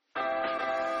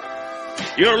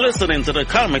You're listening to the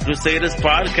Comic Crusaders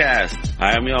podcast.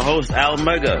 I am your host, Al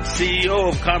Mega, CEO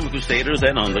of Comic Crusaders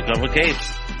and Undercover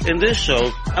Capes. In this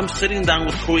show, I'm sitting down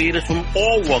with creators from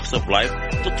all walks of life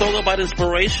to talk about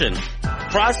inspiration,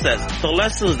 process, the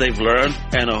lessons they've learned,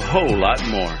 and a whole lot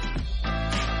more.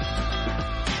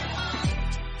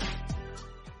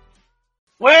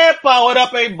 What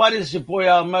up, everybody? It's your boy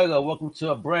Al Mega. Welcome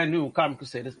to a brand new Comic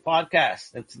Crusaders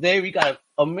podcast. And today we got an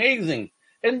amazing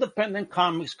independent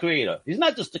comics creator. He's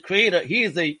not just a creator, he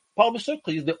is a publisher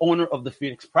because he's the owner of the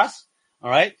Phoenix Press.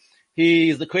 All right.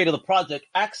 He's the creator of the Project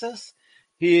Access.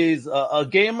 He's a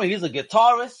gamer. He's a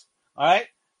guitarist. All right.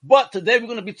 But today we're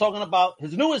going to be talking about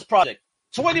his newest project,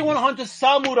 2100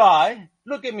 Samurai.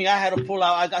 Look at me. I had to pull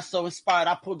out. I got so inspired.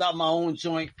 I pulled out my own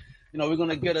joint. You know, we're going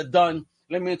to get it done.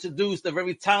 Let me introduce the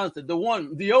very talented, the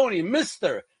one, the only,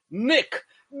 Mr. Nick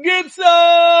Gibson.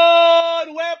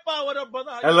 What up,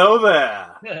 brother? Hello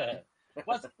there.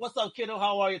 What's up, kiddo?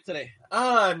 How are you today?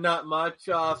 Not much.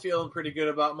 Feeling pretty good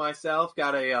about myself.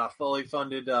 Got a fully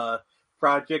funded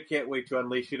project. Can't wait to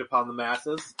unleash it upon the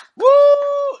masses. Woo!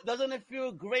 Doesn't it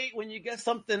feel great when you get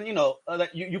something, you know,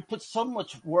 that you put so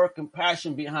much work and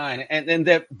passion behind, and then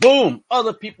that boom,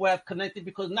 other people have connected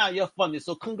because now you're funded.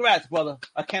 So congrats, brother.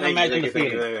 I can't imagine the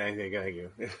feeling. Thank you.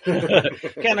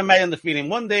 Can't imagine the feeling.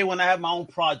 One day when I have my own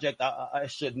project, I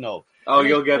should know. Oh,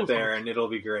 you'll get there, and it'll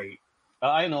be great.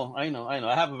 I know.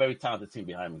 I have a very talented team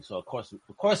behind me, so of course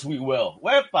we will.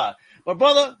 But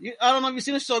brother, I don't know if you've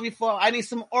seen the show before. I need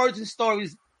some origin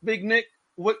stories, Big Nick.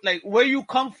 Where you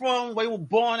come from, where you were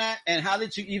born at, and how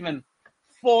did you even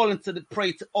fall into the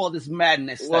prey to all this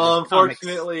madness? Well,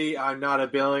 unfortunately, I'm not a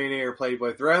billionaire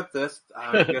playboy therapist.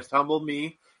 Just humble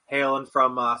me, hailing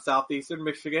from southeastern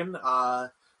Michigan.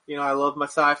 You know, I love my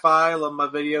sci-fi, I love my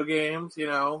video games. You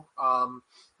know,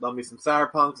 love me some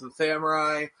cyberpunk, some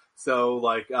samurai. So,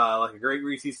 like a great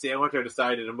Reese's sandwich, I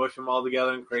decided to mush them all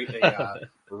together and create a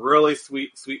really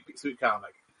sweet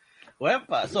comic. Well,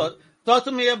 so talk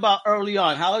to me about early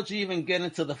on. How did you even get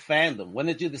into the fandom? When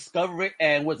did you discover it?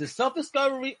 And was it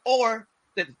self-discovery or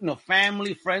that, you know,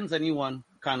 family, friends, anyone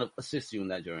kind of assist you in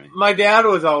that journey? My dad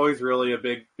was always really a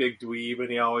big dweeb, and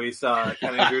he always kind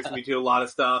of introduced me to a lot of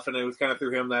stuff. And it was kind of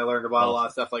through him that I learned about a lot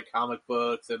of stuff like comic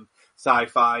books and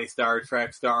sci-fi, Star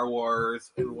Trek, Star Wars,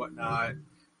 and whatnot.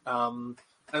 And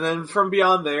then from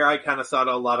beyond there, I kind of saw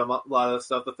a lot of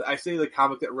stuff. I say the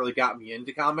comic that really got me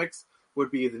into comics would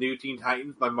be the New Teen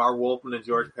Titans by Marv Wolfman and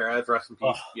George Perez. Rest in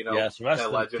peace, yes, rest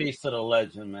in peace to the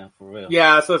legend, man, for real.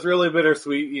 Yeah, so it's really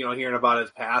bittersweet, you know, hearing about his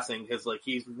passing, because like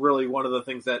he's really one of the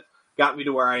things that got me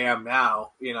to where I am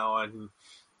now, you know, and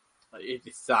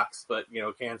it sucks, but you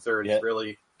know, cancer is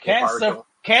really cancer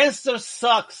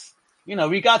sucks. You know,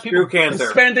 we got people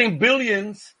spending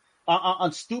billions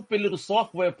on stupid little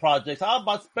software projects. How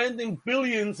about spending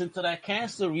billions into that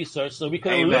cancer research so we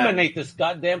can eliminate this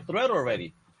goddamn threat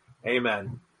already?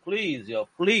 Amen. Please,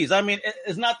 please. I mean,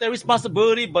 it's not their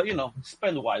responsibility, but, you know,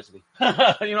 spend wisely. You know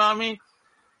what I mean?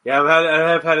 Yeah,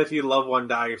 I've had a few loved one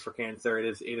die for cancer.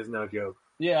 It is no joke.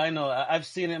 Yeah, I know. I've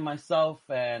seen it myself,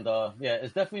 and yeah,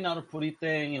 it's definitely not a pretty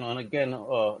thing, you know. And again,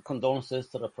 condolences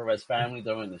to the Perez family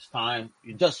during this time.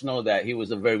 You just know that he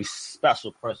was a very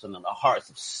special person in the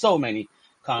hearts of so many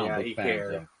comic book fans.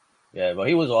 Cared. Yeah, but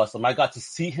he was awesome. I got to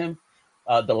see him.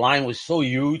 The line was so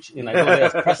huge, and I go there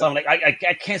as press. I'm like,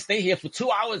 I can't stay here for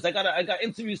 2 hours. I got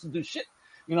interviews to do shit,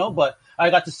 you know. But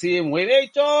I got to see him wave,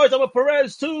 "Hey George, I'm a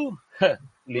Perez too."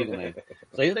 Legal name.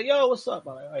 So he's like, "Yo, what's up?"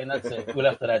 All right, and that's it. We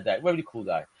left it at that. Very cool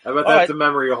guy. I bet that's a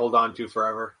memory you hold on to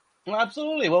forever. Well,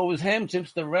 absolutely. Well, it was him, Jim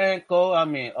Steranko. I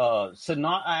mean,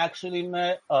 Sanat I actually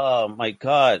met. My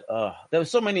God, there were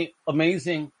so many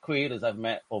amazing creators I've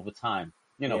met over time.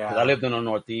 You know, because I lived in the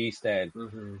Northeast and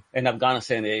I've gone to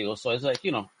San Diego. So it's like,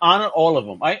 you know, honor all of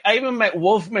them. I even met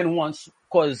Wolfman once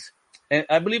because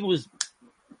I believe it was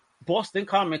Boston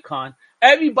Comic Con.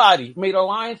 Everybody made a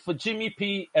line for Jimmy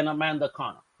P and Amanda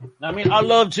Connor. I mean, I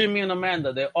love Jimmy and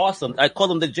Amanda. They're awesome. I call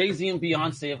them the Jay-Z and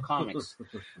Beyonce of comics.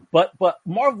 But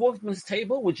Marv Wolfman's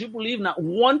table, would you believe not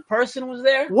one person was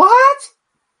there? What?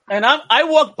 And I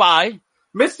walked by.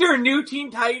 Mr. New Teen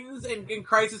Titans and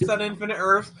Crisis on Infinite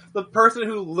Earths, the person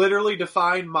who literally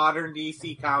defined modern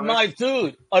DC comics. My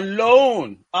dude,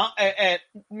 alone. And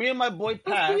me and my boy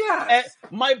Pat. Yes.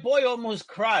 My boy almost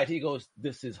cried. He goes,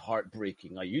 "This is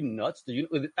heartbreaking. Are you nuts?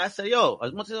 I said, yo,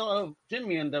 as much as I love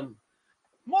Jimmy and them,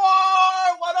 more,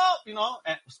 what up? You know,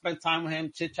 and spent time with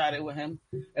him, chit-chatted with him.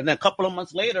 And then a couple of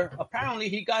months later, apparently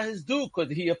he got his due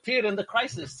because he appeared in the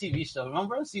Crisis TV show.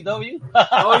 Remember? CW?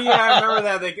 Oh, yeah, I remember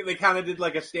that. They kind of did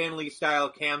like a Stan Lee-style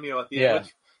cameo at the end,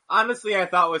 which honestly I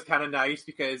thought was kind of nice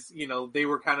because, you know, they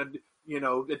were kind of,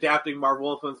 adapting Marv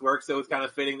Wolfman's work, so it was kind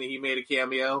of fitting that he made a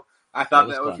cameo. I thought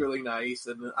that was really nice,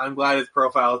 and I'm glad his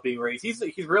profile is being raised.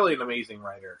 He's really an amazing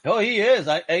writer. Oh, he is.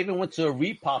 I even went to a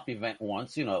Repop event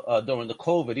once, during the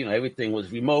COVID, everything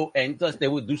was remote, and thus they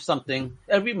would do something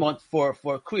every month for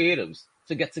creatives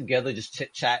to get together, just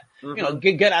chit chat,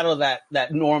 get out of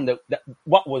that norm, that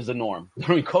what was the norm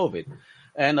during COVID.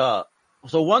 And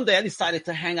so one day I decided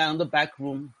to hang out in the back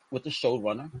room with the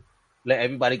showrunner, let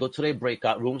everybody go to their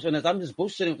breakout rooms. And as I'm just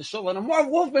bullshitting with the showrunner, Marv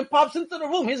Wolfman pops into the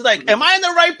room. He's like, am I in the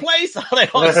right place? I'm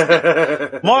like,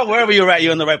 oh, Marv, wherever you're at,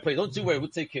 you're in the right place. Don't you worry, we'll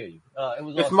take care of you.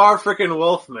 It's awesome. Marv freaking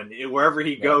Wolfman. Wherever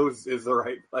he goes is the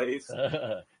right place.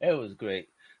 It was great.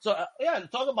 So,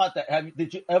 talk about that.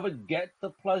 Did you ever get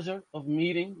the pleasure of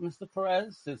meeting Mr.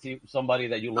 Perez, since he's somebody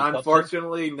that you look up to?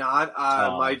 Unfortunately not.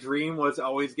 My dream was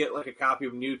always get like a copy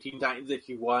of New Teen Titans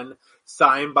Issue 1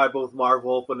 signed by both Marv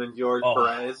Wolfman and George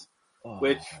Perez,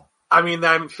 which,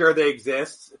 I'm sure they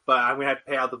exist, but I'm going to have to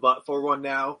pay out the butt for one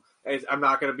now. I'm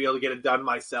not going to be able to get it done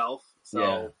myself.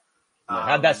 So,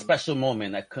 have that special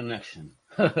moment, that connection.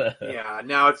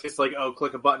 Now it's just like,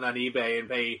 click a button on eBay and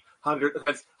pay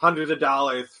hundreds of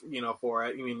dollars, for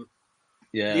it.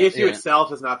 The issue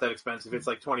itself is not that expensive. It's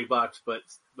like $20, but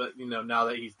now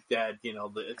that he's dead,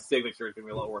 the signature is going to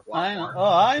be a lot worth a lot more.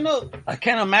 I know. I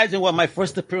can't imagine what my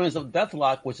first appearance of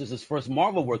Deathlock, which is his first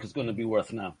Marvel work, is going to be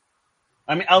worth now.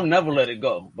 I'll never let it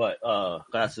go, but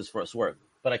that's his first work.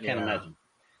 But I can't imagine.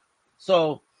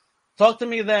 So, talk to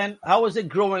me then. How was it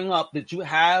growing up? Did you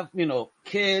have,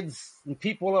 kids and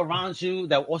people around you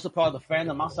that were also part of the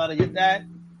fandom outside of your dad?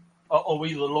 Or were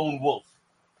you the lone wolf?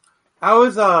 I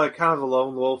was kind of a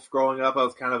lone wolf growing up. I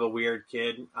was kind of a weird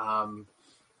kid.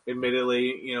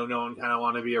 Admittedly, no one kind of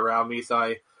wanted to be around me,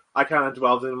 so I kind of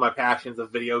dwelled into my passions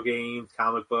of video games,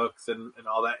 comic books, and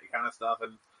all that kind of stuff,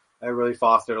 and I really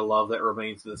fostered a love that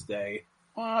remains to this day.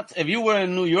 What? If you were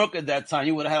in New York at that time,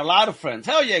 you would have had a lot of friends.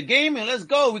 Hell yeah, gaming, let's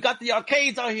go. We got the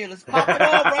arcades out here. Let's pop it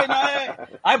off right now.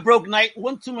 I broke night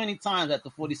one too many times at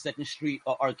the 42nd Street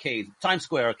arcades, Times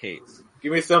Square arcades.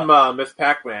 Give me some Miss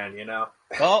Pac-Man,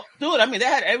 Well, dude, they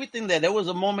had everything there. There was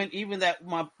a moment even that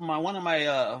one of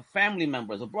my family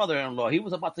members, a brother-in-law, he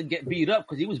was about to get beat up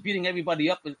because he was beating everybody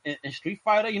up in Street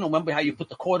Fighter. Remember how you put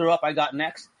the quarter up, I got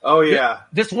next? Oh, yeah.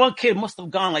 This one kid must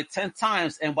have gone like 10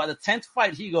 times, and by the 10th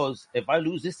fight, he goes, if I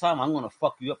lose this time, I'm going to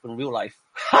fuck you up in real life.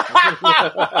 It's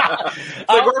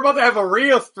like we're about to have a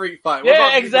real street fight. We're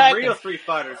about to be real Street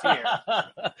Fighters here.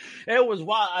 It was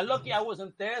wild. I'm lucky I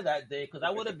wasn't there that day because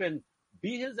I would have been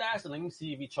beat his ass and let me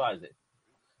see if he tries it.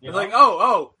 It's like,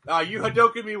 you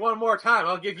Hadouken me one more time.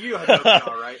 I'll give you a Hadouken,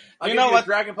 all right? I'll give you a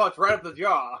Dragon Punch right up the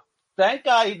jaw. Thank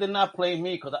God he did not play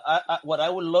me, because what I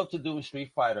would love to do in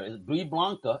Street Fighter is Brie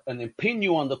Blanca and then pin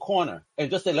you on the corner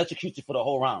and just electrocute you for the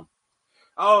whole round.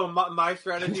 Oh, my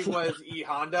strategy was E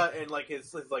Honda and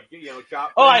his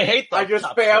chop. Oh, I hate that. I just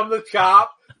spam the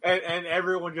chop and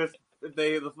everyone just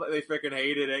they freaking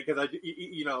hated it because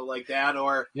like that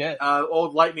or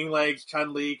old Lightning Legs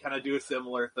Chun-Li kind of do a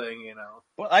similar thing,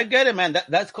 Well, I get it, man.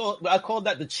 I call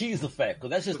that the cheese effect,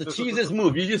 because that's just the cheesiest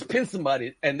move. You just pin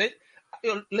somebody and they.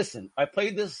 Listen, I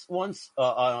played this once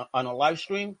on a live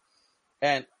stream,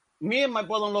 and me and my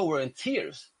brother-in-law were in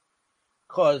tears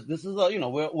because this is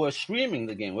we're streaming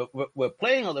the game, we're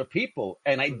playing other people,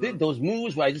 and I did those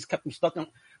moves where I just kept them stuck in.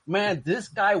 Man, this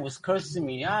guy was cursing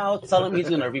me out, telling me he's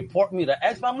gonna report me to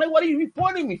X. I'm like, what are you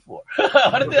reporting me for?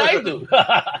 What did I do?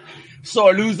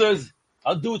 Sore losers,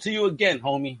 I'll do it to you again,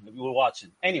 homie, if you were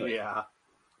watching. Anyway, yeah.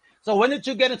 So when did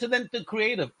you get into the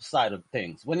creative side of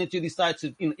things? When did you decide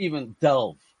to even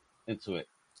delve into it?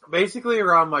 Basically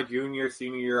around my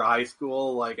senior year of high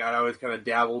school, I always kind of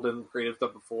dabbled in creative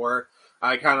stuff before.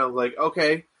 I kind of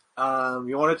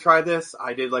you want to try this?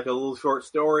 I did a little short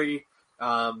story,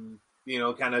 kind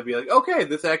of be like, okay,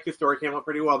 this actually story came out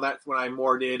pretty well. And that's when I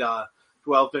more did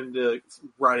delve into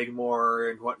writing more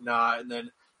and whatnot. And then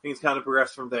things kind of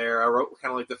progressed from there. I wrote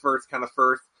kind of the first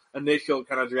initial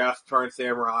kind of draft Torrent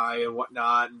Samurai and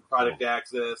whatnot and Project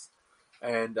Axis,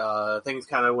 and things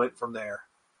kind of went from there.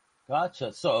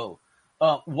 Gotcha. So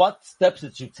what steps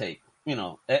did you take?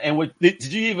 And did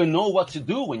you even know what to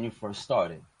do when you first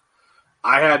started?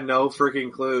 I had no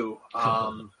freaking clue.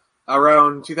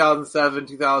 Around 2007,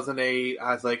 2008,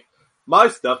 I was like, my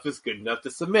stuff is good enough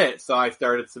to submit. So I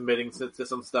started submitting to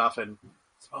some stuff, and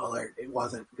spoiler, it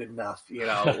wasn't good enough,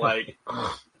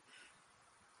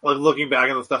 looking back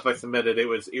on the stuff I submitted, it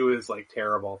was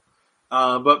terrible.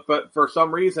 But for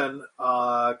some reason,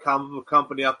 a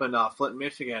company up in Flint,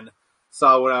 Michigan,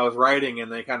 saw what I was writing,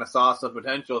 and they kind of saw some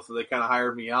potential, so they kind of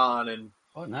hired me on. And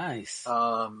oh, nice.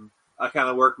 I kind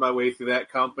of worked my way through that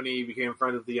company, became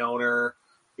friends with the owner,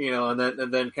 and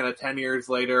then kind of 10 years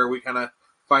later, we kind of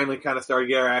finally started to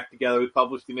get our act together. We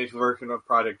published the initial version of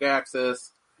Project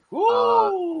Axis.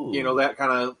 That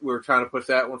kind of, we were trying to push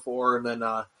that one forward, and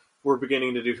then we're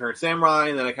beginning to do Turn Samurai,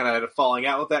 and then I kind of had a falling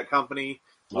out with that company,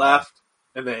 left,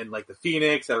 and then like the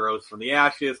Phoenix, I rose from the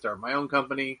ashes, started my own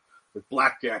company with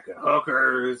Blackjack and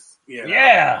Hookers.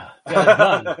 Yeah.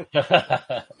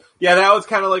 Yeah, that was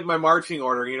kind of like my marching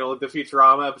order, like the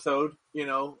Futurama episode,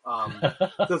 So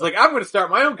it's like, I'm going to start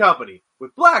my own company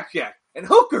with Blackjack and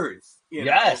Hookers.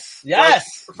 Yes. Like,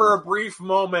 for a brief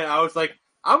moment, I was like,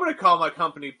 I'm going to call my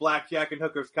company Blackjack and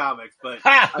Hookers Comics, but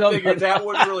I figured that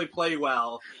wouldn't really play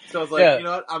well. So I was like, you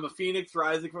know what? I'm a phoenix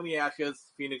rising from the ashes,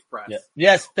 Phoenix Press. Yeah.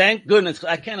 Yes, thank goodness.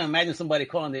 I can't imagine somebody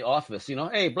calling the office,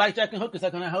 hey, Blackjack and Hookers, how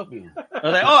can I help you? I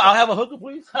was like, I'll have a hooker,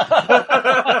 please.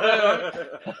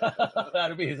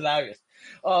 That'd be hilarious.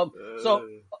 So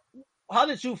how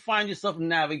did you find yourself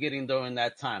navigating during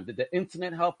that time? Did the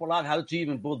internet help a lot? How did you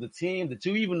even build the team? Did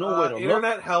you even know where to look?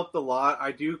 Internet helped a lot.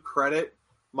 I do credit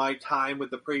my time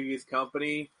with the previous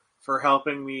company for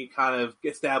helping me kind of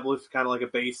establish kind of like a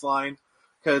baseline,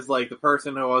 because like the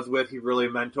person who I was with, he really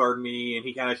mentored me and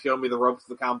he kind of showed me the ropes of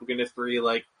the comic book industry.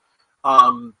 Like,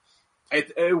 when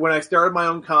I started my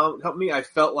own company, I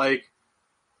felt like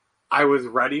I was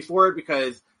ready for it,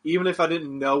 because even if I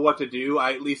didn't know what to do,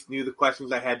 I at least knew the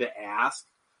questions I had to ask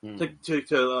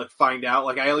to find out.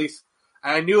 Like,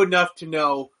 I knew enough to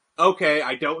know, okay,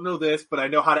 I don't know this, but I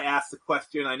know how to ask the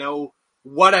question. I know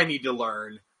what I need to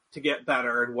learn to get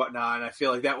better and whatnot. And I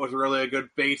feel like that was really a good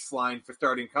baseline for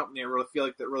starting a company. I really feel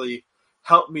like that really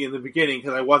helped me in the beginning,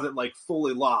 because I wasn't like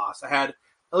fully lost. I had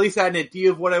an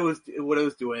idea of what I was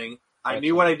doing. I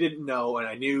knew what I didn't know, and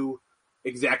I knew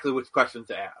exactly which questions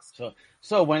to ask.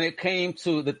 So when it came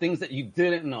to the things that you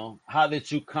didn't know, how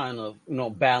did you kind of,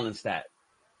 balance that?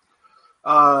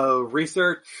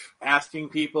 Research, asking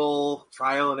people,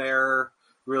 trial and error,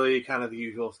 really kind of the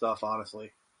usual stuff,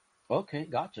 honestly. Okay,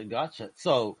 gotcha.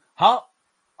 So what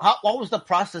was the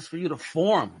process for you to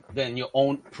form then your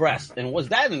own press, and was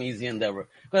that an easy endeavor?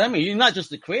 Because you're not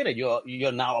just a creator;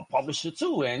 you're now a publisher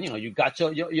too, and you got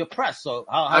your press. So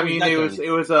how it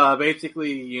was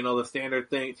basically the standard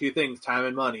thing, two things: time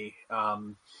and money. I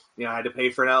had to pay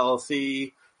for an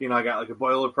LLC. I got like a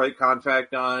boilerplate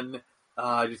contract done.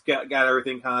 Just got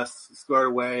everything kind of squared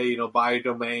away. Buy a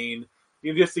domain.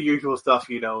 Just the usual stuff.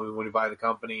 When you buy the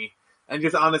company. And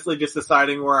just honestly, just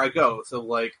deciding where I go. So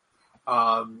like,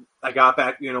 I got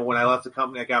back, when I left the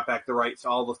company, I got back the rights to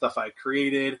all the stuff I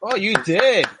created. Oh, you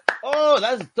did? Oh,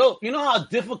 that's dope. You know how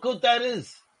difficult that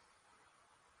is?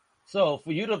 So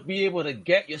for you to be able to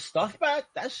get your stuff back,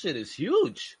 that shit is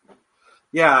huge.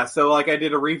 Yeah. So like, I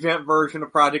did a revamped version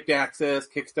of Project Axis,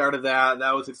 kickstarted that.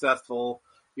 That was successful.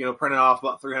 Printed off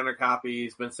about 300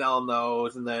 copies, been selling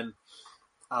those. And then,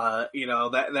 that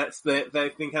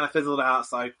thing kind of fizzled out,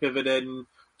 so I pivoted and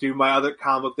do my other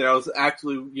comic book that I was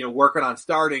actually, working on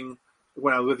starting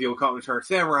when I was with the old company Turn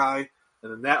Samurai,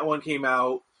 and then that one came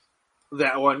out.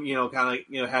 That one, kind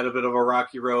of, had a bit of a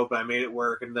rocky road, but I made it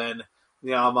work, and then,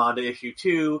 I'm on to issue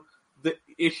 2. The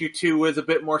issue 2 was a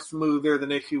bit more smoother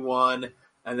than issue 1,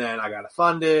 and then I got it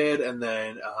funded, and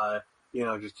then,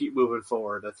 just keep moving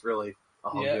forward. That's really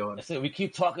all I'm doing. So we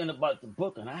keep talking about the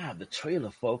book, and I have the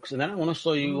trailer, folks, and then I want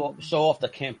to show off the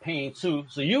campaign too,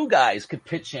 so you guys could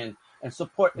pitch in and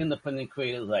support independent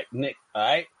creators like Nick. All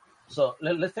right, so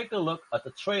let's take a look at the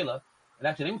trailer, and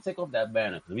actually let me take off that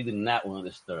banner, because we did not want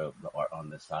to disturb the art on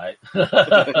this side. So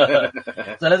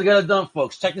let's get it done,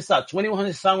 folks. Check this out: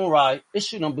 2100 Samurai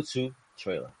issue number 2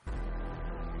 trailer.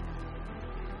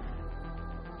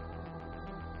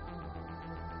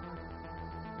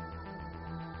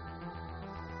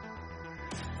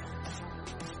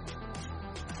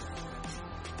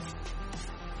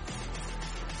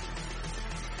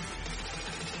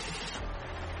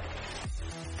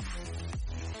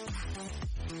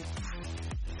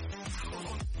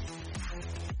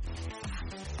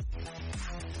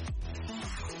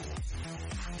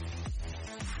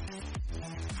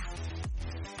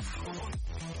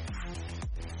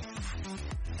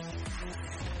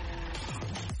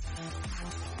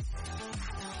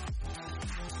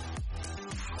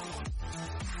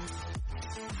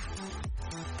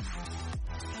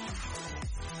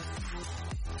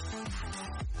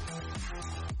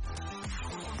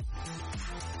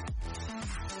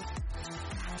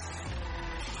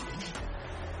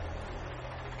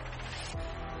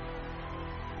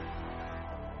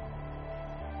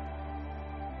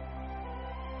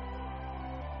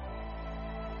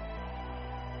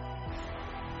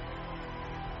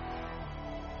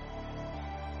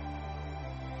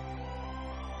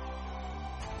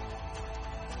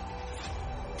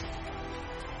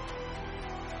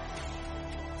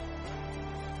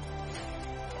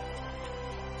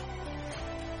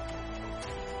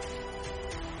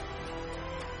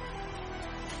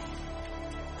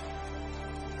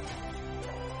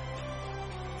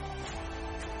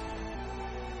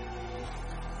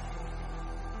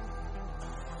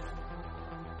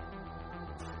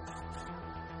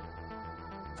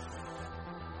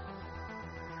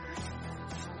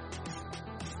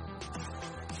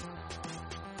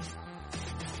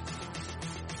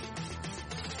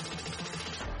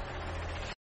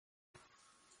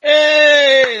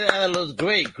 That looks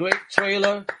great. Great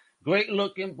trailer. Great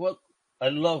looking book. I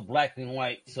love black and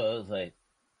white. So it's like,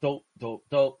 dope, dope,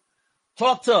 dope.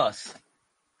 Talk to us.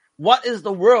 What is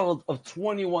the world of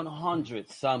 2100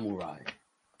 Samurai?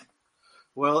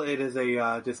 Well, it is a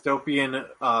dystopian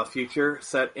future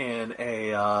set in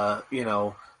a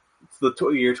the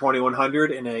year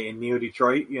 2100 in Neo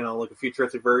Detroit. Like a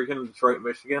futuristic version of Detroit,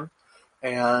 Michigan.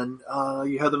 And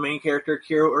you have the main character,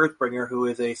 Kiro Earthbringer, who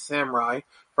is a samurai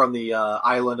from the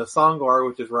island of Songor,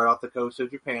 which is right off the coast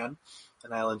of Japan,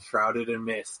 an island shrouded in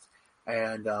mist.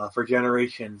 And for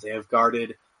generations, they have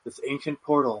guarded this ancient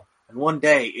portal. And one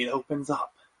day, it opens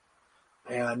up.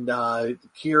 And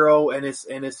Kiro and his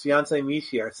fiancée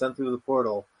Mishi are sent through the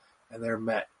portal, and they're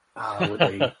met with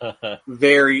a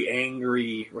very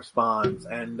angry response.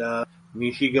 And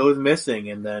Mishi goes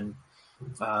missing, and then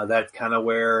that's kind of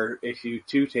where issue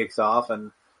 2 takes off,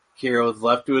 and Kiro's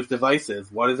left to his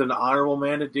devices. What is an honorable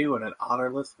man to do in an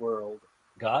honorless world?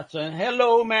 Gotcha. And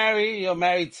hello, Mary. Your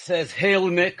Mary says, hail,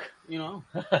 Nick.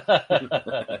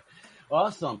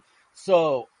 Awesome.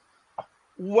 So,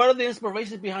 what are the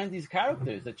inspirations behind these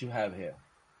characters that you have here?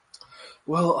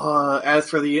 Well, as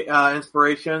for the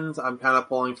inspirations, I'm kind of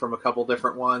pulling from a couple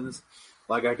different ones.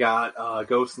 Like I got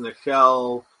Ghost in the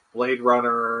Shell, Blade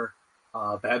Runner,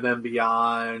 Batman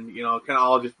Beyond, kind of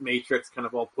all just Matrix, kind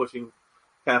of pushing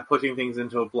things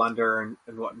into a blender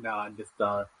and whatnot, and just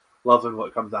loving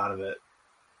what comes out of it.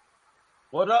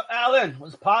 What up, Alan?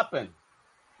 What's popping?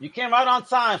 You came right on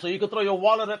time, so you could throw your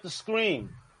wallet at the screen.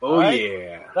 Oh, right?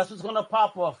 Yeah. That's what's going to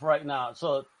pop off right now.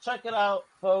 So check it out,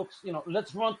 folks.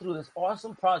 Let's run through this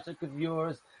awesome project of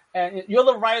yours. And you're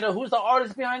the writer. Who's the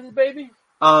artist behind this, baby?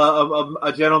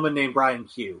 A gentleman named Brian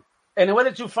Q. And where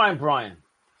did you find Brian?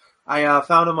 I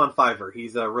found him on Fiverr.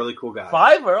 He's a really cool guy.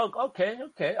 Fiverr?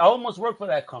 Okay. I almost worked for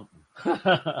that company.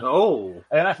 Oh.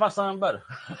 And I found something better.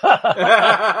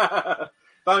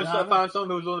 Found someone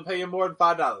who's willing to pay you more than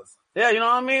 $5. Yeah, you know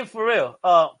what I mean? For real.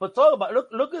 But talk about,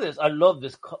 look at this. I love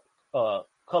this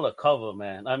color cover,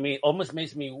 man. I mean, almost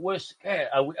makes me wish,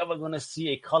 are we ever going to see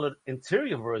a colored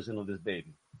interior version of this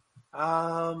baby?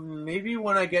 Maybe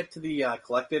when I get to the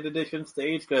collected edition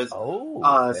stage, because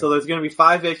okay. So there's going to be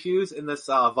 5 issues in this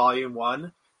volume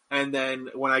 1, and then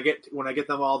when I get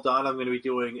them all done, I'm going to be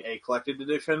doing a collected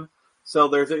edition. So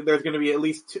there's going to be at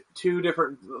least two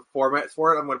different formats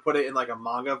for it. I'm going to put it in like a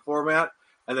manga format,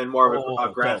 and then more of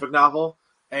a graphic novel.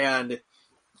 And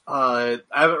I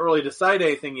haven't really decided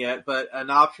anything yet, but an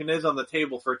option is on the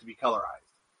table for it to be colorized.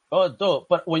 Oh, dope!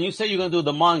 But when you say you're going to do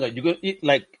the manga, you're going to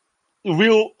like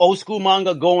real old school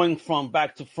manga going from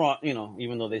back to front,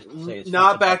 even though they say it's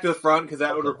not back to the front, because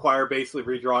that would require basically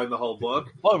redrawing the whole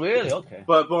book. Oh, really? Okay.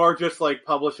 But more just like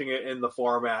publishing it in the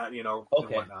format, and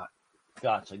whatnot.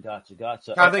 Gotcha.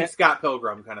 I think Scott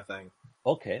Pilgrim kind of thing.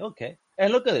 Okay.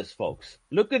 And look at this, folks.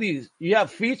 Look at these. You have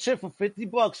feature for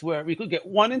 $50 where we could get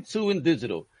 1 and 2 in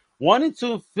digital, 1 and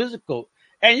 2 in physical,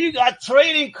 and you got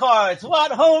trading cards.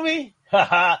 What, homie?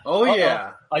 Oh,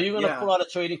 yeah. Are you going to pull out a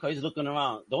trading card? He's looking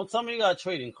around. Don't tell me you got a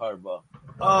trading card, bro.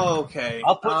 Oh, okay.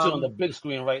 I'll put you on the big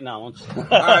screen right now. All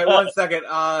right, 1 second.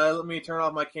 Let me turn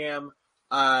off my cam.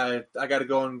 I got to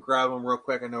go and grab them real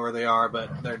quick. I know where they are,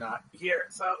 but they're not here.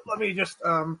 So let me just,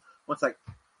 1 second.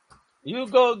 You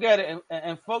go get it.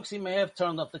 And folks, he may have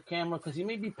turned off the camera because he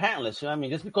may be pantless. I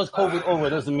mean, just because COVID over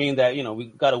doesn't mean that, we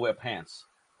got to wear pants.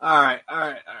 All right.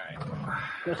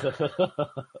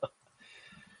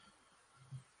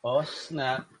 Oh,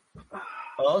 snap.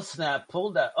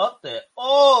 Pull that up there.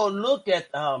 Oh, look at,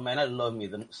 oh, man, I love me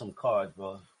some cards,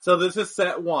 bro. So this is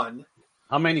set 1.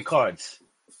 How many cards?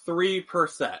 3 per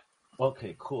set.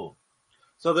 Okay, cool.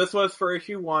 So this was for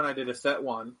issue 1. I did a set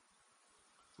 1.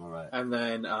 All right. And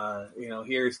then,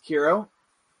 here's Kiro.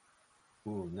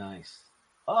 Ooh, nice.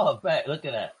 Oh, bet. Look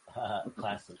at that.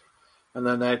 Classic. And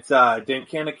then that's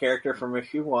Dinkin, a character from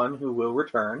issue 1 who will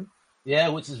return. Yeah,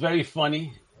 which is very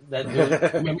funny. That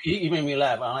dude, he made me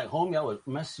laugh. I'm like, homie, I would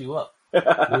mess you up.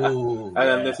 Ooh, and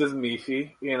then this is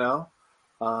Mishi,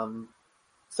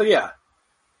 So yeah,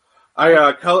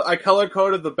 I color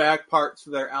coded the back parts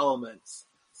of their elements.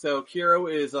 So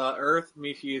Kiro is earth,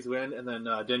 Mishi is wind, and then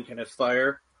Dinkin is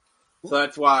fire. So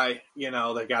that's why they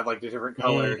got like the different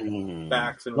colored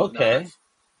backs and whatnot. Okay.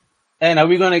 And are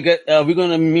we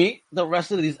gonna meet the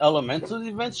rest of these elementals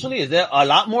eventually? Is there a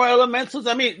lot more elementals?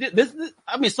 I mean,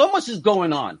 so much is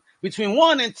going on between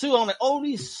 1 and 2. I'm like,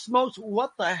 holy smokes,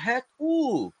 what the heck?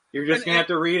 Ooh. You're just gonna have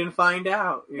to read and find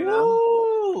out,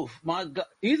 Ooh, my God.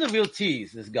 He's a real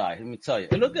tease, this guy, let me tell you.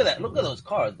 And look at that. Look at those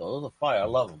cards, though. Those are fire. I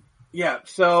love them. Yeah,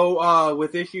 so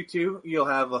with issue 2, you'll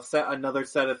have another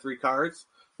set of 3 cards,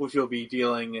 which you'll be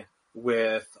dealing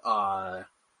with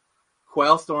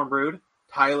Quail Stormbrood,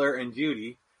 Tyler, and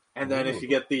Judy. And then if Ooh. you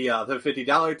get the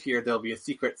 $50 tier, there'll be a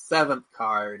secret 7th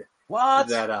card What?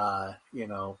 that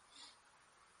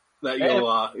that Hey,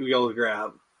 you'll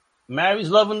grab. Mary's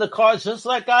loving the cards just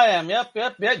like I am. Yep.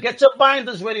 Get your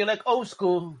binders ready, like old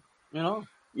school. You know.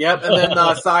 Yep, and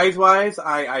then size-wise,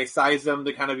 I size them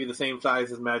to kind of be the same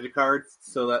size as Magic cards,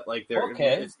 so that like they're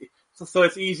Okay. so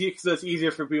it's easy, so it's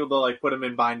easier for people to like put them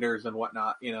in binders and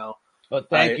whatnot. But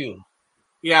thank you.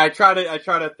 Yeah, I try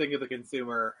to think of the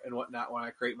consumer and whatnot when I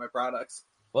create my products.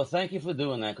 Well, thank you for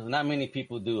doing that because not many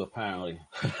people do apparently.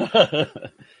 That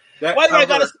Why do I cover-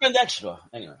 gotta spend extra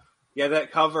anyway? Yeah,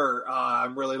 that cover,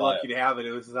 I'm really lucky to have it.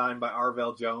 It was designed by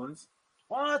Arvell Jones.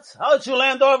 What? How'd you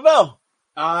land Orville?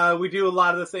 We do a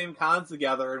lot of the same cons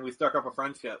together, and we struck up a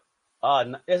friendship.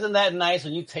 Isn't that nice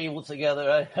when you table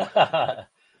together? Right?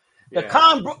 The Yeah.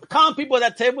 con people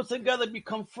that table together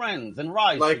become friends and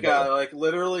rise together. Like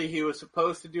literally, he was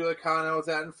supposed to do a con I was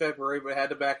at in February, but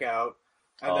had to back out.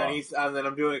 And then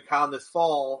I'm doing a con this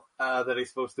fall that he's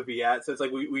supposed to be at. So it's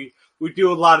like we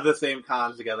do a lot of the same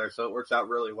cons together, so it works out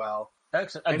really well.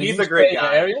 Excellent. And Do he's you a great stay in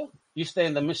guy. the area? You stay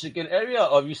in the Michigan area,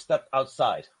 or have you stepped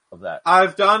outside of that?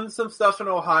 I've done some stuff in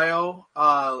Ohio.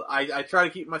 I try to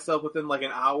keep myself within like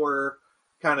an hour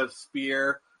kind of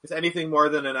sphere. If anything more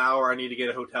than an hour, I need to get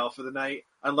a hotel for the night.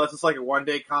 Unless it's like a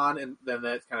 1-day con, and then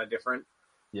that's kind of different.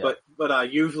 Yeah.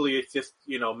 But usually it's just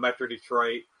Metro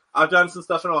Detroit. I've done some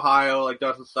stuff in Ohio, like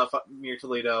done some stuff up near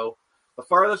Toledo. The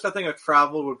farthest I think I've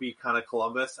traveled would be kind of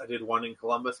Columbus. I did one in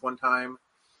Columbus one time.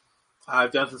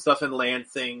 I've done some stuff in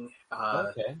Lansing.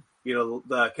 Okay.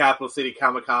 The Capital City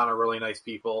Comic Con are really nice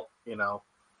people.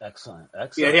 Excellent.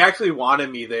 Yeah, he actually wanted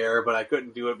me there, but I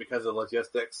couldn't do it because of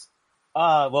logistics.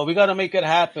 Well, we got to make it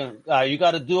happen. You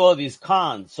got to do all these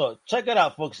cons. So check it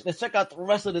out, folks. Let's check out the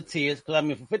rest of the tiers. Because,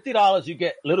 for $50, you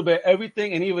get a little bit of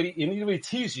everything. And even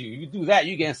tease you. You do that,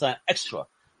 you get something extra. All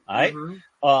right?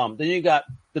 Mm-hmm. Then you got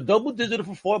the double digital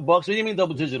for $4. What do you mean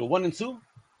double digital? 1 and 2?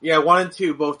 Yeah, 1 and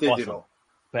 2, both digital. Awesome.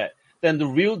 Bet. Then the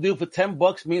real deal for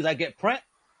 $10 means I get print.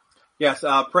 Yes,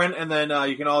 print. And then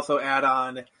you can also add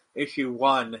on issue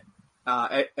 1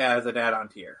 as an add-on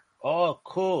tier. Oh,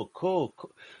 cool.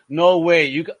 No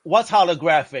way. What's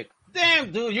holographic?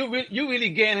 Damn, dude, you really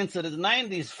getting into this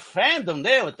 90s fandom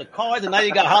there with the cards, and now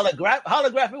you got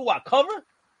holographic what, cover?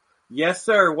 Yes,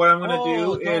 sir. What I'm going to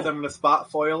do no. is I'm going to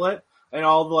spot foil it, and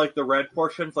all the red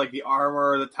portions, like the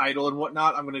armor, the title, and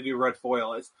whatnot, I'm going to do red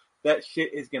foil. That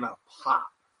shit is going to pop.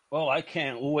 Oh, I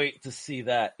can't wait to see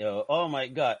that, yo. Oh, my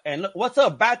God. And look, what's a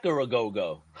backer a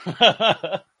go-go?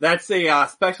 That's a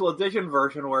special edition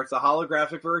version where it's a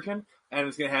holographic version, and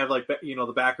it's going to have,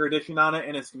 the backer edition on it,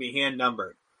 and it's going to be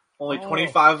hand-numbered. Only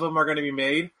 25 of them are going to be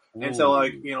made, and so,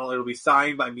 it'll be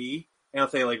signed by me, and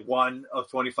it'll say, 1 of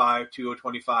 25, 2 of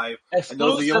 25. Exclusive, and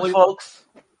those are the only, folks.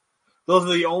 Those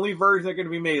are the only versions that are going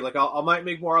to be made. I might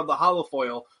make more of the holo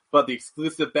foil, but the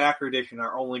exclusive backer edition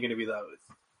are only going to be those.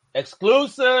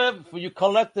 Exclusive for you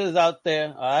collectors out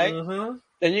there, all right? Mm-hmm.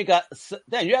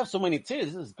 Then you have so many tiers.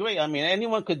 This is great.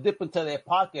 Anyone could dip into their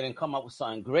pocket and come up with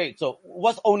something great. So,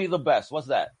 what's only the best? What's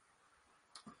that?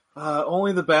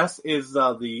 Only the best is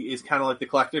kind of like the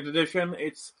collector's edition.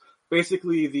 It's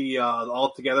basically the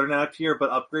All Together Now tier, but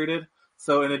upgraded.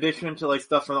 So, in addition to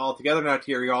stuff from the All Together Now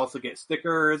tier, you also get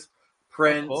stickers,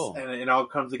 prints, and it all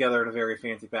comes together in a very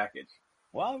fancy package.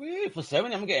 Wow, really? For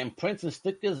 $70, I'm getting prints and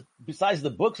stickers besides the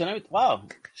books and everything. Wow,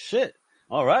 shit.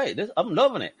 All right, I'm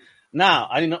loving it. Now,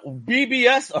 I didn't know,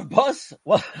 BBS or Bus?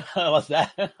 What's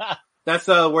that? That's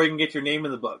where you can get your name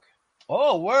in the book.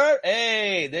 Oh, word?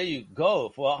 Hey, there you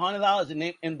go. For $100, your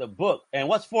name in the book. And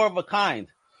what's 4 of a kind?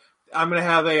 I'm going to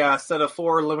have a set of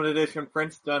 4 limited edition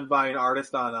prints done by an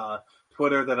artist on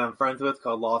Twitter that I'm friends with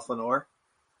called Lost Lenore.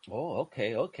 Oh,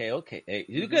 okay. Hey,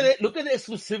 look at the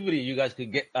exclusivity you guys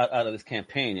could get out of this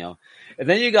campaign, yo. And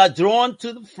then you got Drawn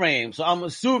to the Frame. So I'm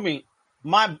assuming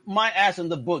my ass in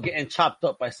the book getting chopped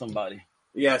up by somebody.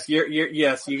 Yes,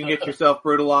 yes, you can get yourself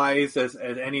brutalized as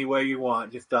any way you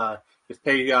want. Just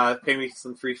pay me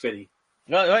some $350.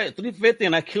 Right, $350,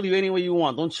 and I kill you any way you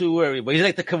want. Don't you worry. But he's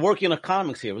like the Kevorkian of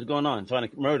comics here. What's going on? Trying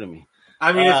to murder me.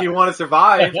 I mean, if you want to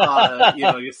survive,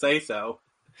 you say so.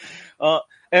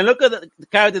 And look at the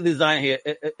character design here.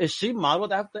 Is she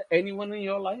modeled after anyone in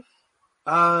your life?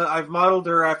 I've modeled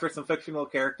her after some fictional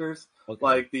characters. Okay.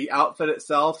 Like the outfit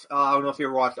itself. I don't know if you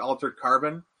ever watched Altered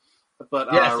Carbon, but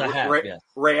yes, I have. Yes.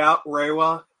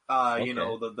 Reiwa, okay.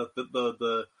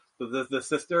 the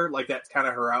sister, like that's kind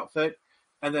of her outfit.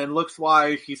 And then looks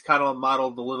wise, she's kind of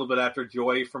modeled a little bit after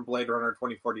Joy from Blade Runner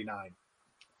 2049.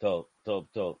 Dope.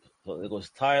 So there goes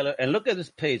Tyler. And look at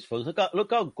this page, folks.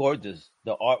 Look how gorgeous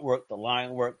the artwork, the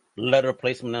line work, letter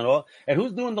placement and all. And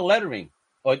who's doing the lettering?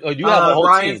 Or do you have a whole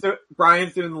team?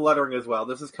 Brian's doing the lettering as well.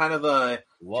 This is kind of a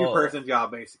two-person job,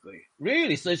 basically.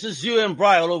 Really? So it's just you and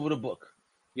Brian all over the book?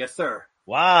 Yes, sir.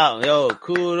 Wow. Yo,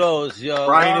 kudos, yo.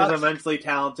 Brian is immensely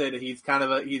talented.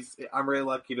 I'm really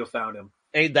lucky to have found him.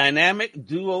 A dynamic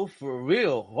duo for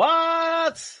real.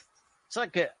 What?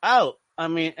 Check it out. I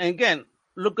mean, and again,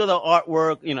 look at the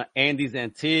artwork, Andy's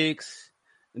Antiques.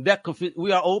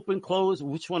 We are open, closed.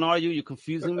 Which one are you? You're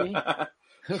confusing me.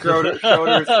 Schroeder's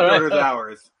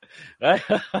ours. Right?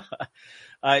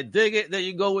 I dig it. There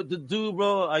you go with the dude,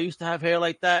 bro. I used to have hair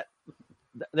like that.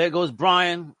 There goes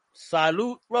Brian.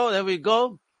 Salute, bro. There we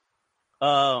go.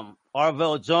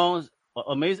 Arvell Jones.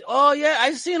 Amazing. Oh, yeah.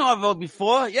 I've seen Arvell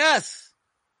before. Yes.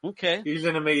 Okay. He's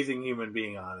an amazing human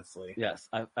being, honestly. Yes.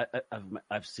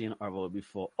 I've seen Arvell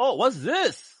before. Oh, what's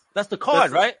this? That's the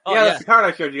card, right? Oh, yeah, that's the card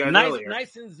I showed you guys earlier.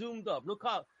 Nice and zoomed up. Look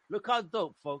how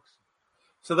dope, folks.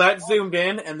 So that's zoomed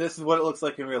in, and this is what it looks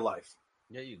like in real life.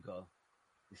 There you go.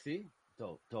 You see?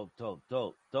 Dope.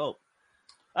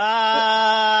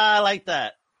 I like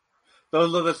that.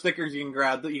 Those are the stickers you can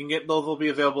grab. You can get those. Will be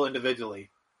available individually.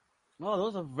 Oh,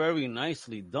 those are very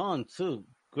nicely done too.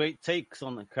 Great takes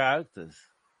on the characters.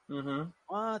 Mm-hmm.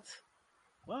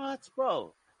 What,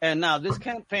 bro? And now this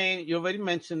campaign, you already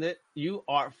mentioned it. You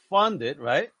are funded,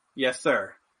 right? Yes,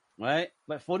 sir. Right?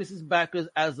 By 46 backers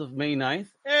as of May 9th.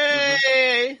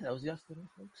 Hey! Mm-hmm. That was yesterday,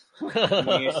 folks.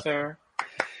 Yes, sir.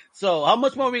 So how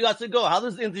much more we got to go? How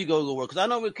does Indiegogo work? Because I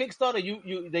know with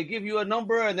Kickstarter, they give you a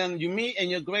number and then you meet and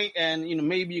you're great and,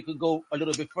 maybe you could go a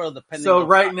little bit further. So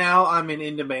right now I'm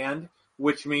in demand,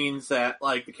 which means that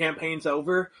the campaign's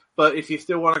over, but if you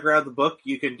still want to grab the book,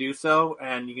 you can do so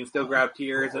and you can still grab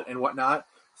tiers and whatnot.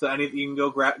 So you can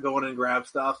go in and grab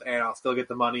stuff and I'll still get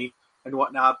the money and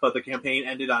whatnot, but the campaign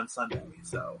ended on Sunday.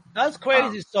 So that's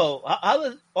crazy. So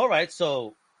all right.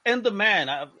 So in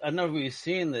demand, I've never really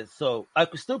seen this. So I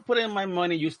could still put in my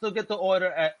money. You still get the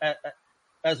order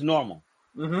as normal.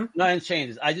 Mm-hmm. Nothing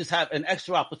changes. I just have an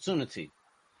extra opportunity.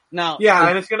 Now, yeah,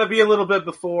 and it's going to be a little bit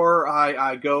before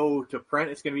I go to print.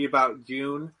 It's going to be about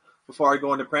June before I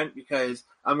go into print because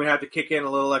I'm going to have to kick in a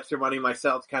little extra money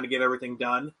myself to kind of get everything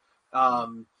done.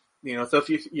 So if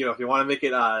you want to make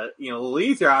it a little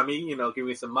easier on me, give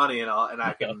me some money and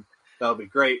I can. That'll be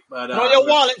great. But throw your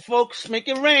wallet, folks. Make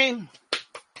it rain.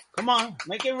 Come on,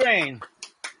 make it rain.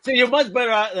 See, you're much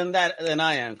better than that than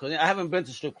I am because I haven't been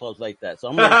to strip clubs like that. So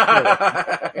I'm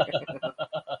gonna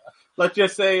let's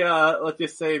just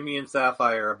say me and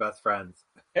Sapphire are best friends.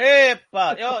 Hey,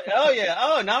 oh yeah.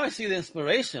 Oh, now I see the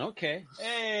inspiration. Okay.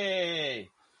 Hey.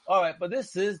 All right, but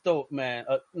this is dope, man.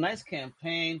 A nice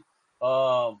campaign.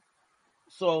 So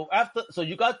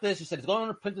you got this. You said it's going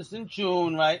to print this in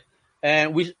June, right?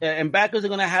 And backers are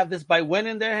going to have this by when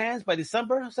in their hands? By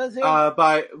December, it says here? That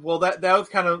was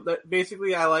kind of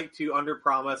basically I like to under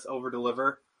promise, over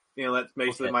deliver. That's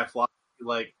basically my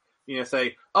philosophy.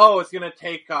 Say, it's going to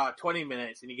take 20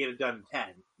 minutes and you get it done in 10.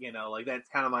 That's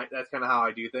kind of how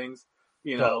I do things.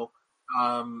 So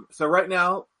right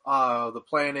now, the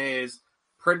plan is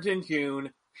print in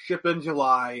June, ship in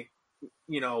July.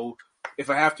 If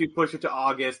I have to push it to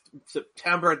August,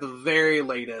 September at the very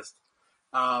latest.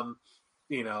 I'll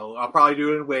probably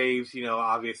do it in waves,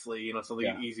 obviously,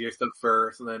 something easier stuff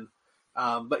first. And then,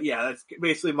 but yeah, that's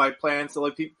basically my plan. So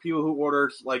people who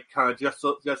order kind of just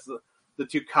the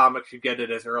two comics should get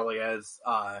it as early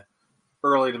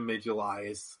to mid-July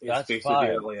is basically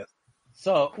the earliest.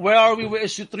 So where are we with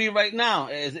issue 3 right now?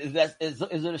 Is it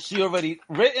issue already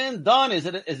written, done? Is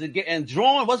it getting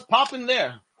drawn? What's popping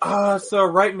there? So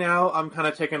right now I'm kind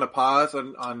of taking a pause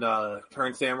on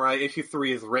Turn Samurai. Issue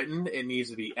 3 is written. It needs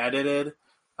to be edited.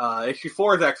 Issue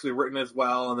 4 is actually written as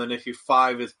well, and then issue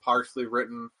 5 is partially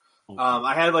written. Okay.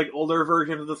 I had older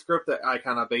versions of the script that I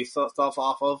kind of based stuff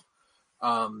off of.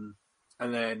 And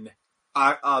then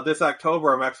this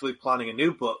October I'm actually planning a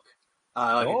new book.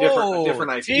 A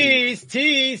different IP.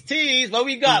 Tease. What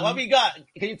we got? Mm-hmm. What we got?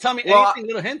 Can you tell me anything?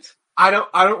 Little hint? I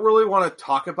don't really want to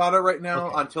talk about it right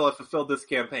now until I fulfill this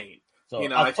campaign. So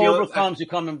October comes, you're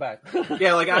coming back.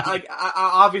 Yeah, I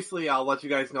obviously I'll let you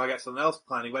guys know I got something else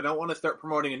planning, but I don't want to start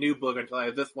promoting a new book until I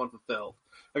have this one fulfilled.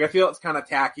 I feel it's kind of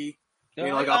tacky.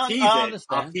 I'll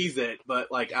tease it, but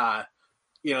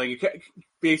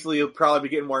you'll probably be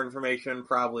getting more information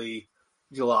probably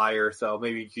July or so,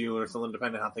 maybe June or something,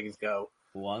 depending on how things go.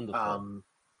 Wonderful.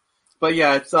 But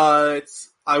yeah, the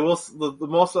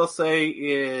most I'll say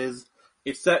is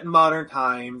it's set in modern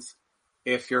times.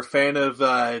 If you're a fan of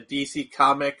DC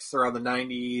comics around the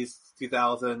 90s,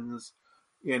 2000s,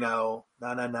 you know,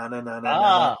 na na na na na na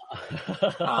Ah.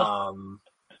 na.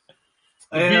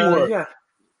 The B word.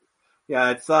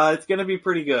 Yeah, it's gonna be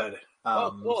pretty good.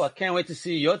 Oh, cool. I can't wait to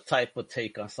see your type of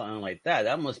take on something like that.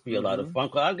 That must be a lot of Mhm. fun.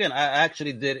 'Cause again, I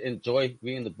actually did enjoy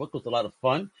reading the book. It was a lot of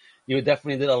fun. You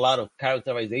definitely did a lot of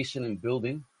characterization and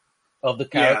building of the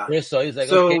Yeah. characters. So he's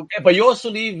like, okay. So But you also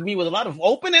leave me with a lot of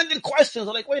open-ended questions.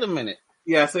 I'm like, wait a minute.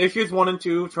 yeah, so issues 1 and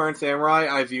 2, Torrent Samurai,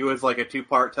 I view as like a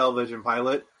 2-part television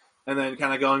pilot, and then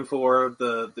kind of going forward,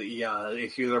 the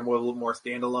issues are a little more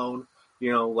standalone.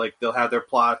 You know, like they'll have their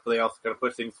plots, but they also kind of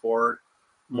push things forward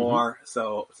more.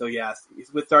 So yes,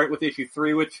 with start with issue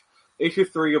 3, which issue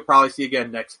 3 you'll probably see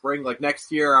again next spring. Like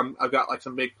next year, I've got like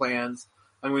some big plans.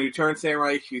 I'm going to turn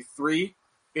Samurai issue 3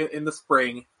 in the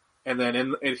spring, and then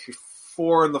in issue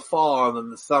 4 in the fall, and then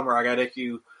the summer I got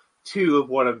issue 2 of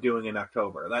what I'm doing in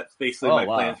October. That's basically my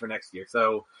plans for next year.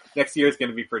 So next year is going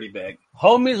to be pretty big.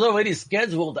 Homie's already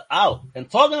scheduled out. And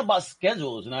talking about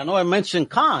schedules, and I know I mentioned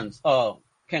cons.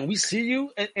 Can we see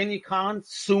you at any cons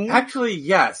soon? Actually,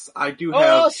 yes, I do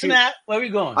have. Oh, snap. Where are we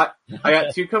going? I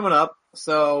got 2 coming up.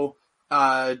 So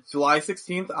July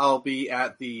 16th, I'll be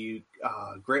at the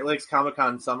Great Lakes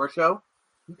Comic-Con Summer Show.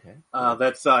 Okay.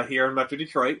 That's here in Metro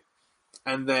Detroit.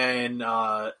 And then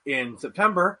in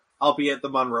September, I'll be at the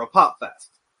Monroe Pop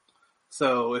Fest.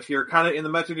 So if you're kind of in the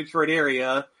Metro Detroit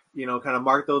area, you know, kind of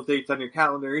mark those dates on your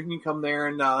calendar. You can come there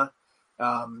and,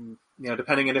 you know,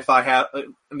 depending on if I have.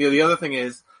 The other thing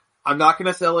is, I'm not going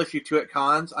to sell issue 2 at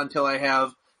cons until I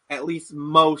have at least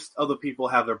most of the people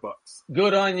have their books.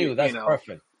 Good on you. That's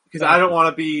perfect. Because I don't want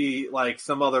to be like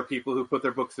some other people who put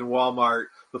their books in Walmart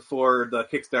before the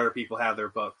Kickstarter people have their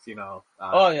books, you know.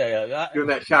 Yeah. Doing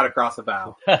that shot across the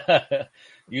bow.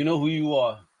 You know who you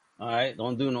are. All right?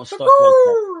 Don't do no stuff like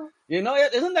that. You know,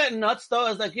 isn't that nuts, though?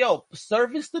 It's like, yo,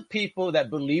 service the people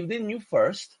that believed in you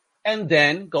first, and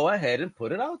then go ahead and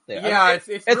put it out there. Yeah, I mean,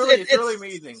 it's really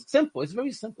amazing. Simple. It's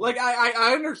very simple. Like,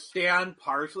 I understand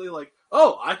partially, like,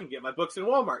 oh, I can get my books in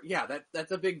Walmart. Yeah,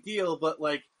 that's a big deal, but,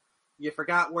 like, you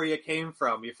forgot where you came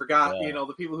from. You forgot, you know,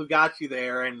 the people who got you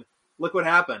there, and look what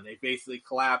happened. They basically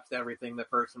collapsed everything the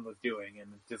person was doing,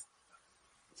 and it just...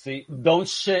 See, don't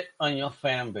shit on your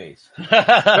fan base.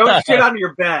 Don't shit on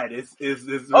your bed. Is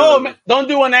really... Oh, man, don't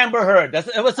do an Amber Heard.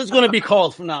 That's what's it's going to be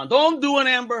called from now on. Don't do an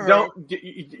Amber Heard.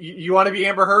 You want to be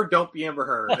Amber Heard? Don't be Amber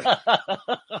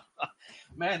Heard.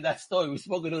 Man, that story, we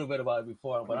spoke a little bit about it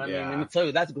before, but I mean, let me tell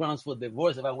you, that's grounds for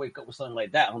divorce if I wake up with something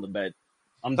like that on the bed.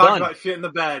 I'm Talk done. About shit in the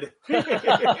bed.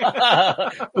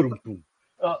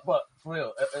 But for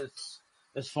real,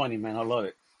 it's funny, man. I love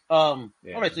it. All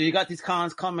right, so you got these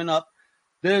cons coming up.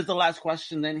 There's the last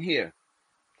question then here.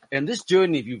 And this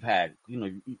journey you've had, you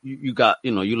know, you got, you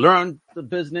know, you learned the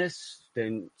business,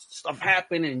 then stuff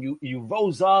happened and you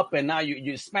rose up and now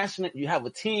you're smashing it. You have a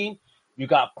team, you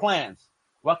got plans.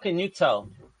 What can you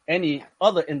tell any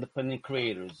other independent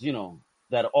creators, you know,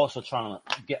 that are also trying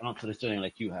to get onto this journey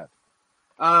like you have?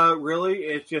 Really,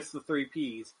 it's just the 3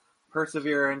 Ps.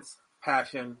 Perseverance,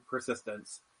 passion,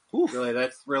 persistence. Oof. Really,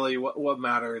 that's really what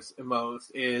matters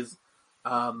most is,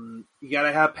 you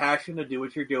gotta have passion to do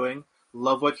what you're doing,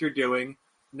 love what you're doing,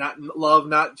 not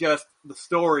just the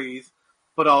stories,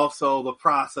 but also the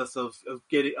process of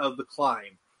the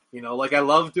climb. You know, like I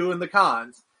love doing the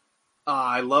cons.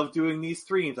 I love doing these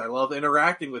streams. I love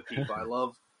interacting with people. I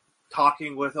love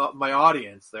talking with my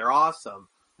audience. They're awesome.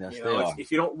 Yes, you know,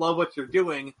 if you don't love what you're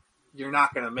doing, you're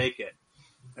not going to make it.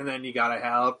 And then you got to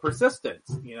have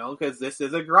persistence, you know, because this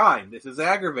is a grind. This is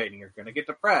aggravating. You're going to get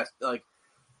depressed. Like,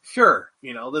 sure,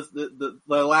 you know, the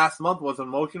last month was an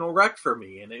emotional wreck for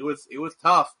me, and it was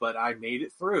tough, but I made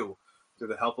it through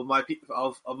the help of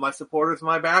my supporters,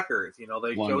 my backers. You know,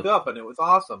 they showed up, and it was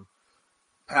awesome.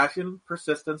 Passion,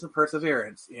 persistence, and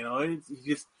perseverance. You know, you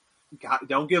just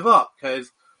don't give up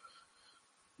because,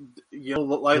 you know,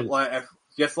 like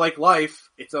just like life,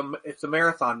 it's a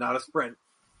marathon, not a sprint.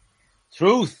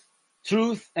 Truth.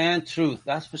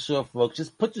 That's for sure, folks.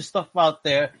 Just put your stuff out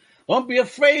there. Don't be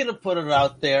afraid to put it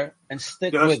out there and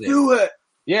stick with it. Just do it.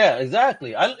 Yeah,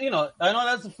 exactly. I know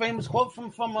that's a famous quote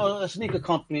from a sneaker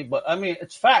company, but I mean,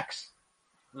 it's facts.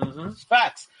 Mm-hmm. It's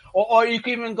facts. Or you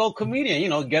can even go comedian, you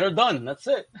know, get her done. That's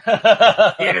it.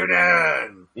 Get her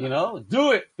done. You know,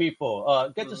 do it,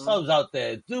 people. Get yourselves out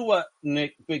there. Do what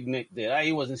Big Nick did.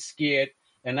 He wasn't scared,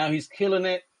 and now he's killing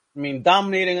it. I mean,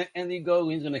 dominating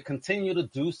Indiegogo. He's going to continue to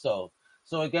do so.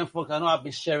 So again, folks, I know I've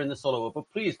been sharing this all over,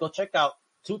 but please go check out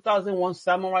 2001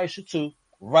 Samurai Issue 2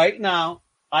 right now.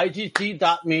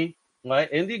 IGG.me,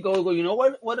 right? Indiegogo. You know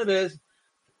what it is.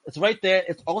 It's right there.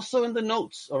 It's also in the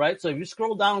notes, all right? So if you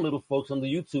scroll down a little, folks, on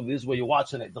the YouTube, this is where you're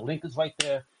watching it. The link is right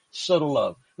there. Show the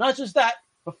love. Not just that,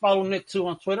 But follow Nick too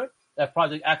on Twitter at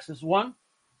Project Access One,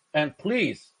 and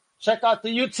please check out the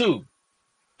YouTube,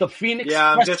 the Phoenix. Yeah,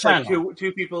 I'm Press just channel. like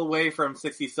two people away from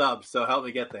 60 subs, so help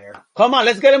me get there. Come on,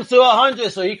 let's get him to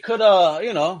 100 so he could,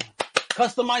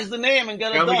 customize the name and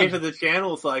get it Help me done. get to the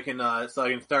channel so I can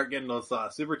start getting those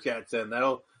super chats in.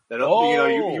 That'll Oh.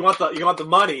 you want the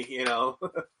money, Hell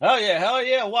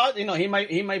yeah. Well, he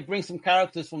might bring some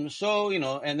characters from the show,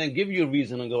 and then give you a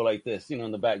reason to go like this,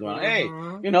 in the background.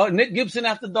 Mhm. Hey, Nick Gibson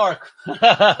After Dark.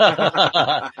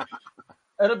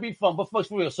 It'll be fun. But folks,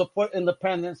 for real, support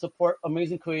independent, support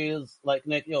amazing creators like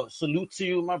Nick. Salute to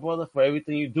you, my brother, for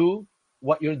everything you do,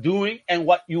 what you're doing, and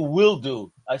what you will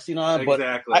do. I see nothing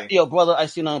Exactly. brother, I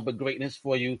see nothing but greatness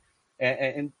for you.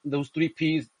 And those 3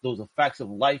 Ps, those are facts of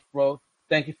life, bro.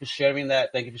 Thank you for sharing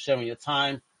that. Thank you for sharing your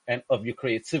time and of your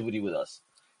creativity with us.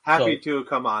 Happy to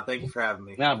come on. Thank you for having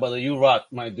me. Now, brother, you rock,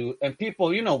 my dude. And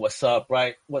people, you know what's up,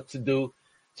 right? What to do.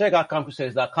 Check out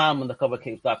ComicCrusaders.com,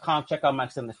 undercovercapes.com. Check out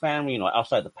Max and the Family,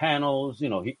 outside the panels,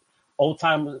 Old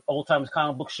Timers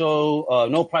Comic Book Show,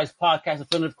 No Price Podcast,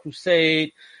 Definitive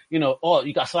Crusade. You got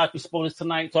Slappy Spoilers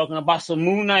tonight talking about some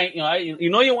Moon Knight. You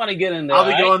want to get in there. I'll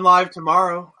be going live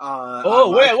tomorrow.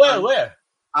 Where?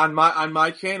 On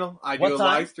my channel. I do What a time?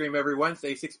 live stream every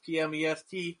Wednesday, 6 p.m.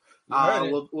 EST. I'll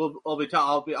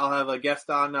have a guest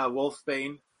on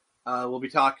Wolfsbane. We'll be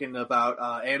talking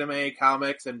about anime,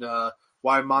 comics, and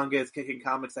why manga is kicking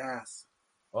comics ass.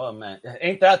 Oh man,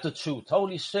 ain't that the truth?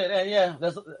 Holy shit! Yeah.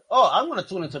 I'm gonna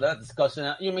tune into that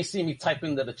discussion. You may see me type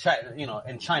into the chat,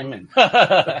 and chime in.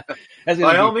 By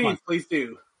all means, please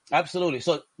do. Absolutely.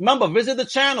 So remember, visit the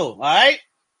channel. All right,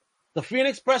 the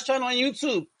Phoenix Press channel on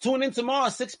YouTube. Tune in tomorrow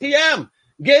at 6 p.m.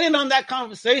 Get in on that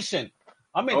conversation.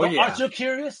 Aren't you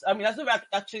curious? That's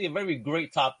actually a very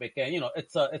great topic, and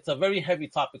it's a very heavy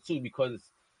topic too because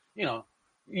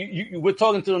we're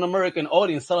talking to an American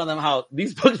audience, telling them how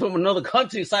these books from another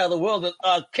country, side of the world,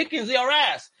 are kicking their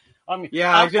ass. I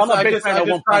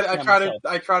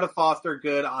try to foster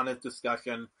good, honest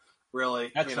discussion.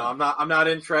 Really, Excellent. I'm not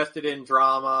interested in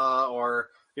drama or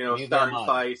starting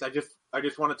fights. I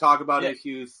just want to talk about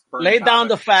issues. Lay down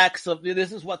the facts of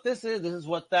this is what this is, this is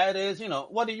what that is.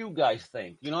 What do you guys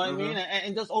think? You know what I mean?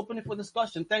 And just open it for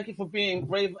discussion. Thank you for being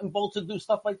brave and bold to do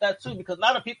stuff like that too, because a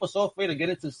lot of people are so afraid to get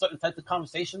into certain types of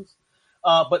conversations.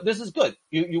 But this is good.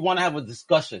 You want to have a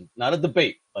discussion, not a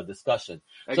debate, a discussion.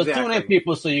 Exactly. So tune in,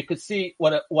 people, so you could see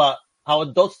how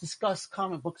adults discuss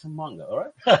comic books and manga.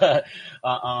 All right,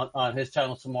 on his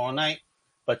channel tomorrow night.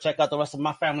 But check out the rest of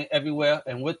my family everywhere.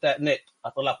 And with that, Nick,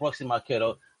 hasta la próxima,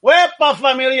 kiddo. Wepa,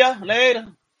 familia.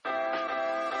 Later.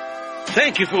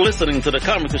 Thank you for listening to the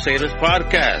Comic Crusaders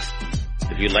podcast.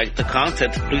 If you like the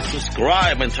content, please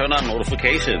subscribe and turn on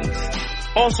notifications.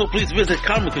 Also, please visit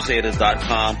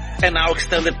ComicCrusaders.com and our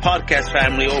extended podcast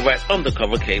family over at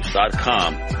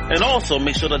UndercoverCapes.com. And also,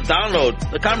 make sure to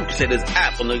download the Comic Crusaders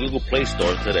app on the Google Play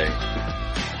Store today.